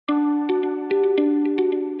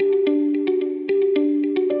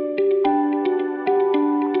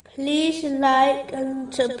like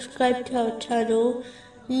and subscribe to our channel.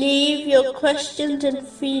 Leave your questions and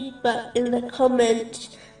feedback in the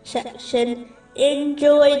comments section.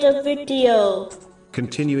 Enjoy the video.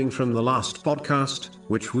 Continuing from the last podcast,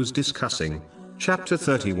 which was discussing chapter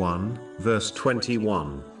 31, verse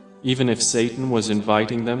 21. Even if Satan was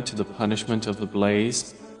inviting them to the punishment of the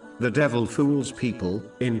blaze, the devil fools people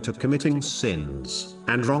into committing sins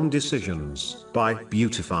and wrong decisions by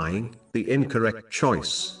beautifying the incorrect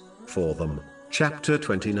choice for them. Chapter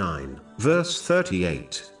 29, verse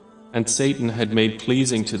 38. And Satan had made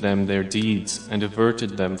pleasing to them their deeds and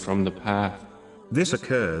averted them from the path. This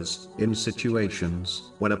occurs in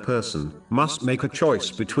situations when a person must make a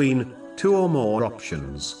choice between two or more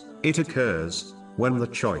options. It occurs when the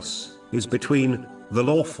choice is between the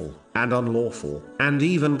lawful and unlawful, and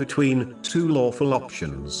even between two lawful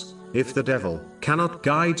options. If the devil cannot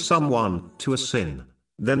guide someone to a sin,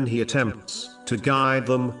 then he attempts to guide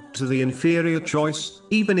them to the inferior choice,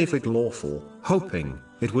 even if it lawful, hoping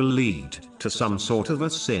it will lead to some sort of a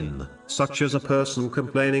sin, such as a person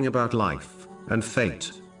complaining about life and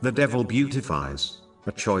fate. The devil beautifies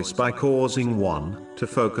a choice by causing one to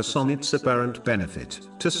focus on its apparent benefit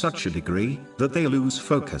to such a degree that they lose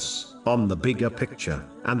focus on the bigger picture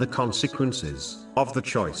and the consequences of the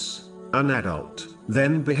choice. An adult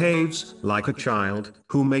then behaves like a child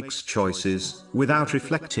who makes choices without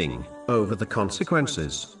reflecting over the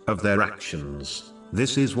consequences of their actions.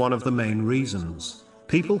 This is one of the main reasons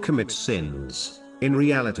people commit sins. In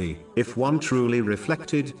reality, if one truly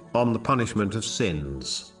reflected on the punishment of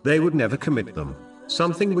sins, they would never commit them.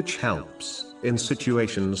 Something which helps in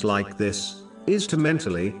situations like this is to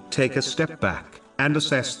mentally take a step back and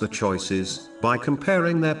assess the choices by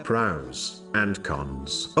comparing their pros and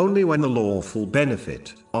cons. Only when the lawful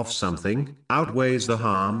benefit of something outweighs the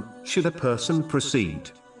harm should a person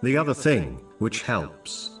proceed. The other thing which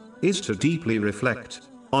helps is to deeply reflect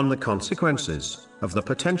on the consequences of the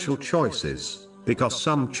potential choices, because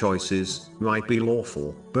some choices might be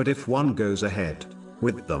lawful, but if one goes ahead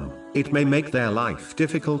with them, it may make their life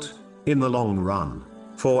difficult in the long run.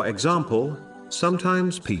 For example,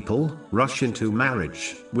 sometimes people rush into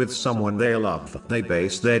marriage with someone they love. They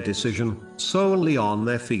base their decision solely on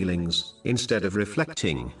their feelings, instead of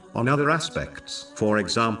reflecting on other aspects. For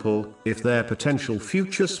example, if their potential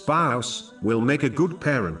future spouse will make a good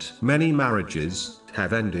parent. Many marriages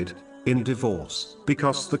have ended in divorce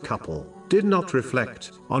because the couple did not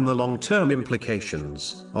reflect on the long-term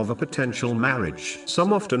implications of a potential marriage.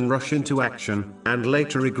 Some often rush into action and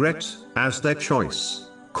later regret, as their choice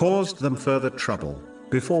caused them further trouble.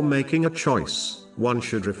 Before making a choice, one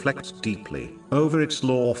should reflect deeply over its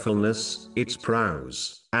lawfulness, its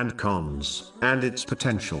pros and cons, and its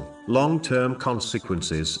potential long-term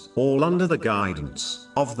consequences, all under the guidance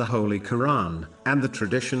of the Holy Quran and the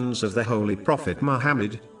traditions of the Holy Prophet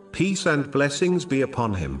Muhammad, peace and blessings be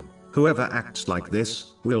upon him. Whoever acts like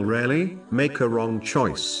this will rarely make a wrong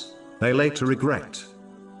choice. They later regret